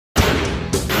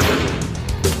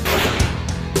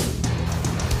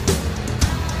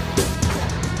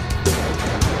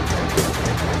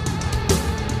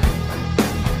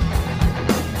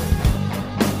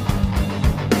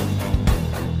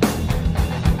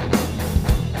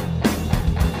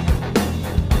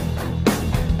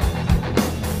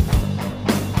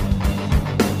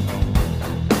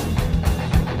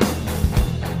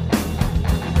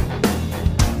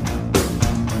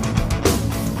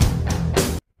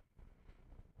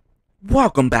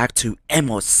Welcome back to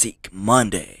Ammo Seek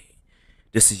Monday.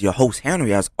 This is your host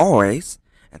Henry as always,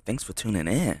 and thanks for tuning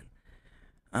in.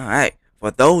 Alright, for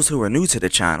those who are new to the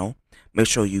channel, make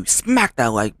sure you smack that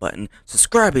like button,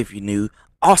 subscribe if you're new,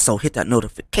 also hit that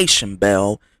notification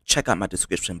bell, check out my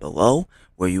description below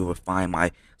where you will find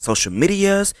my social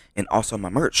medias and also my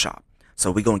merch shop.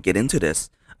 So we're going to get into this.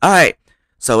 Alright,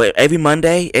 so every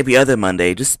Monday, every other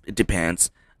Monday, just it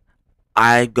depends.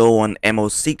 I go on Ammo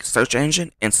Seek search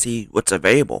engine and see what's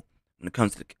available when it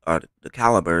comes to the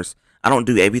calibers. I don't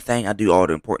do everything. I do all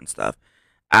the important stuff.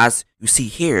 As you see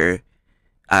here,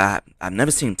 I've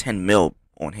never seen 10 mil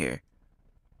on here.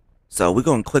 So we're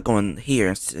going to click on here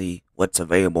and see what's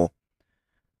available.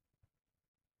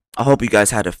 I hope you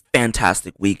guys had a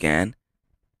fantastic weekend.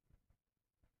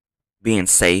 Being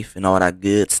safe and all that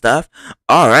good stuff.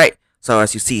 Alright, so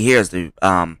as you see here is the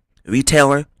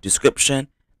retailer, description,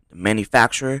 the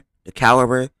manufacturer, the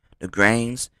caliber, the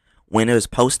grains, when it was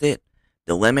posted,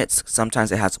 the limits,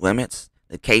 sometimes it has limits,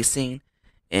 the casing,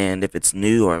 and if it's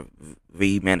new or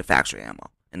remanufactured ammo,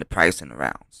 and the price and the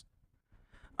rounds.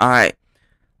 Alright,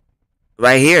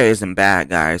 right here isn't bad,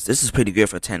 guys. This is pretty good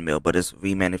for 10 mil, but it's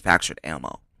remanufactured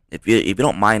ammo. If you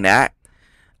don't mind that,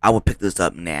 I will pick this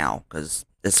up now, because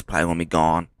this is probably going to be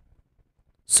gone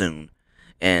soon.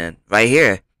 And right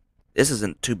here, this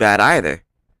isn't too bad either.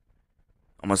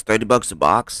 Almost 30 bucks a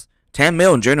box. 10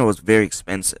 mil in general is very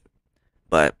expensive.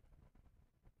 But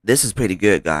this is pretty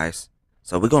good, guys.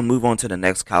 So we're going to move on to the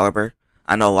next caliber.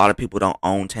 I know a lot of people don't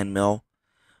own 10 mil.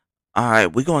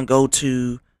 Alright, we're going to go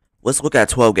to... Let's look at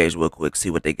 12 gauge real quick. See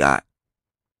what they got.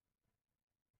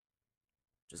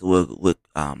 Just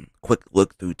a quick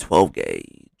look through 12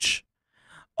 gauge.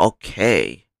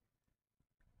 Okay.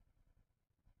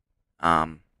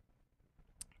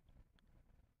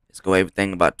 Let's go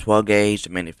everything about 12 gauge, the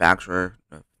manufacturer,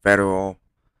 the Federal,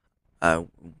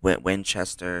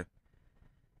 Winchester,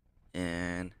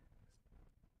 and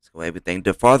let's go everything.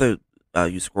 The farther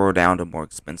you scroll down, the more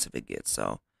expensive it gets.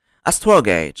 So that's 12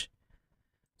 gauge.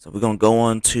 So we're gonna go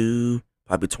on to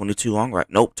probably 22 long, right?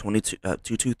 Nope, 22,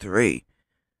 223.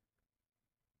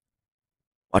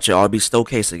 Watch it all be still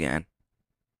case again.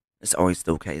 It's always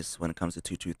still case when it comes to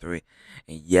 223,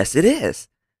 and yes, it is.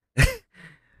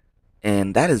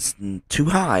 And that is too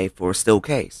high for a still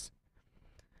case.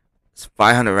 It's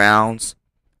 500 rounds,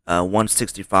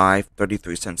 165,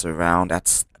 33 cents a round.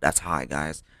 That's high,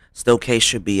 guys. Still case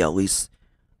should be at least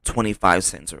 25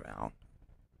 cents a round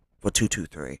for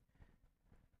 223.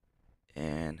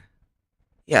 And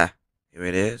yeah, here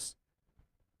it is.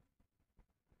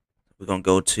 We're gonna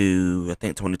go to, I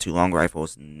think, 22 long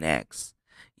rifles next.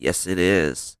 Yes, it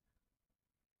is.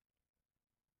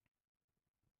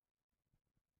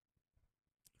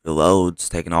 The load's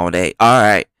taking all day.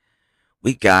 Alright.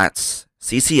 We got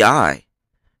CCI.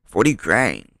 40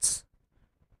 grains.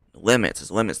 There's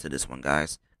limits to this one,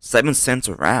 guys. 7 cents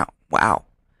a round. Wow.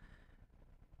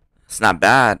 It's not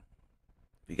bad.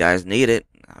 If you guys need it,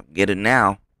 I'll get it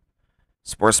now.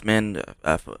 Sportsman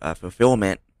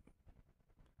fulfillment.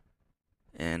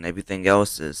 And everything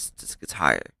else just gets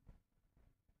higher.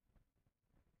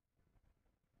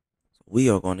 So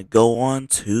we are going to go on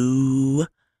to...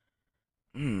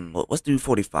 let's do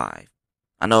 45.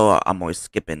 I know I'm always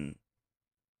skipping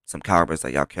some calibers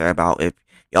that y'all care about. If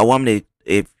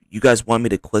you guys want me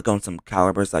to click on some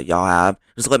calibers that y'all have,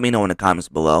 just let me know in the comments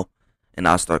below, and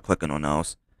I'll start clicking on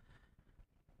those.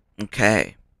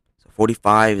 Okay, so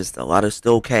 45 is a lot of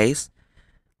still case.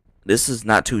 This is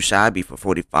not too shabby for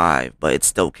 45, but it's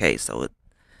still case, so it's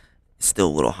still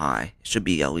a little high. It should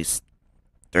be at least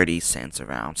 30 cents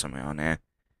around, somewhere on there.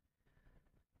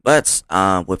 But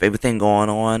with everything going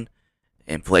on,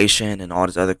 inflation and all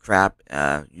this other crap,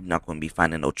 you're not going to be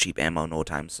finding no cheap ammo no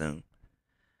time soon.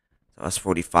 So that's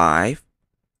 45.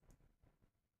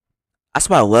 That's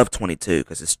why I love 22,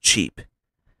 because it's cheap.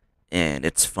 And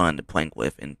it's fun to play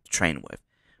with and train with.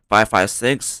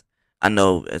 5.56, I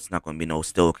know it's not going to be no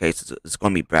steel case. It's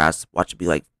going to be brass. Watch it be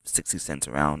like 60 cents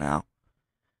around now.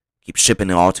 Keep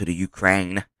shipping it all to the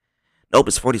Ukraine. Nope,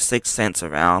 it's 46 cents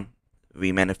around.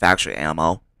 Remanufactured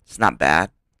ammo. It's not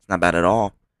bad. It's not bad at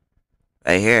all.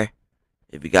 Right here.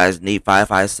 If you guys need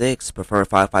 5.56, prefer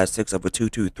 5.56 over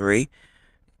 223,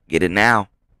 get it now.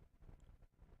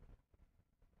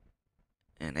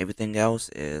 And everything else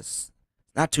is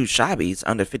not too shabby. It's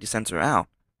under 50 cents around.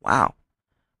 Wow.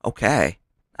 Okay.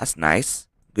 That's nice.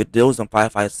 Good deals on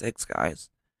 5.56, guys.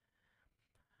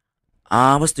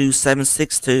 Let's do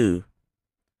 7.62.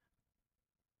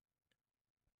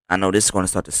 I know this is going to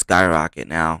start to skyrocket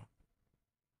now.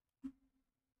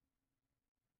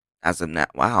 As of now,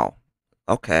 wow.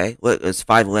 Okay, look, it's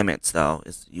 5 limits though.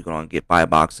 You're gonna get 5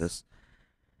 boxes.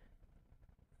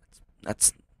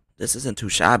 That's this isn't too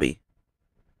shabby.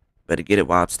 Better get it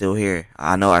while it's still here.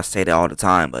 I know I say that all the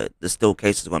time, but the still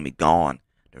case is gonna be gone.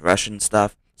 The Russian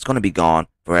stuff, it's gonna be gone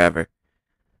forever.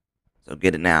 So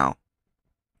get it now.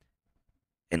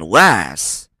 And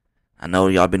last, I know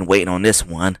y'all been waiting on this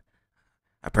one.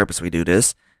 I purposely do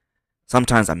this.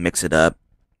 Sometimes I mix it up.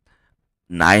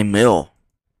 9 mil.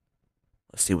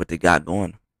 Let's see what they got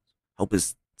going. Hope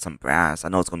it's some brass. I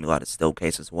know it's gonna be a lot of still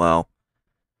case as well.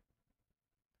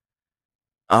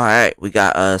 All right, we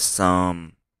got us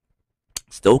some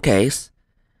still case.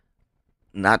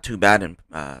 Not too bad in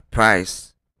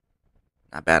price.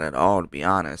 Not bad at all, to be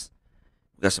honest.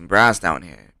 We got some brass down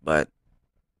here, but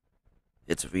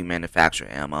it's remanufactured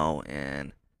ammo,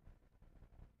 and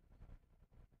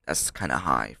that's kind of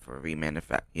high for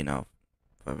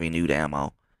for renewed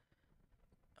ammo.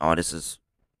 Oh, this is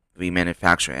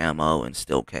remanufactured ammo and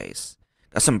still case.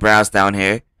 Got some brass down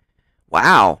here.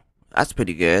 Wow, that's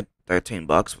pretty good. 13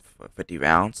 bucks for 50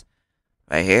 rounds.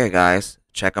 Right here, guys.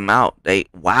 Check them out. They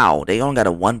only got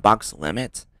a 1 box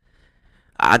limit.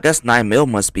 I guess 9 mil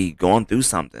must be going through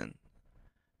something.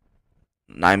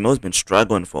 9 mil's been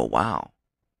struggling for a while.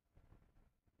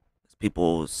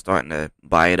 People starting to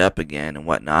buy it up again and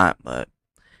whatnot, but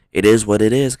it is what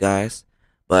it is, guys.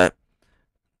 But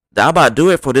that about do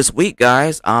it for this week,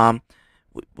 guys.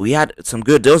 We had some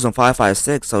good deals on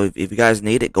 5.56, so if you guys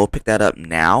need it, go pick that up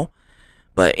now.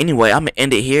 But anyway, I'm gonna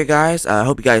end it here, guys. I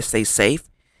hope you guys stay safe,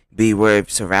 be aware of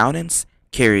your surroundings,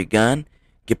 carry a gun,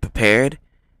 get prepared,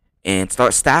 and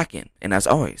start stacking. And as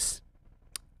always,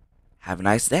 have a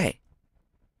nice day.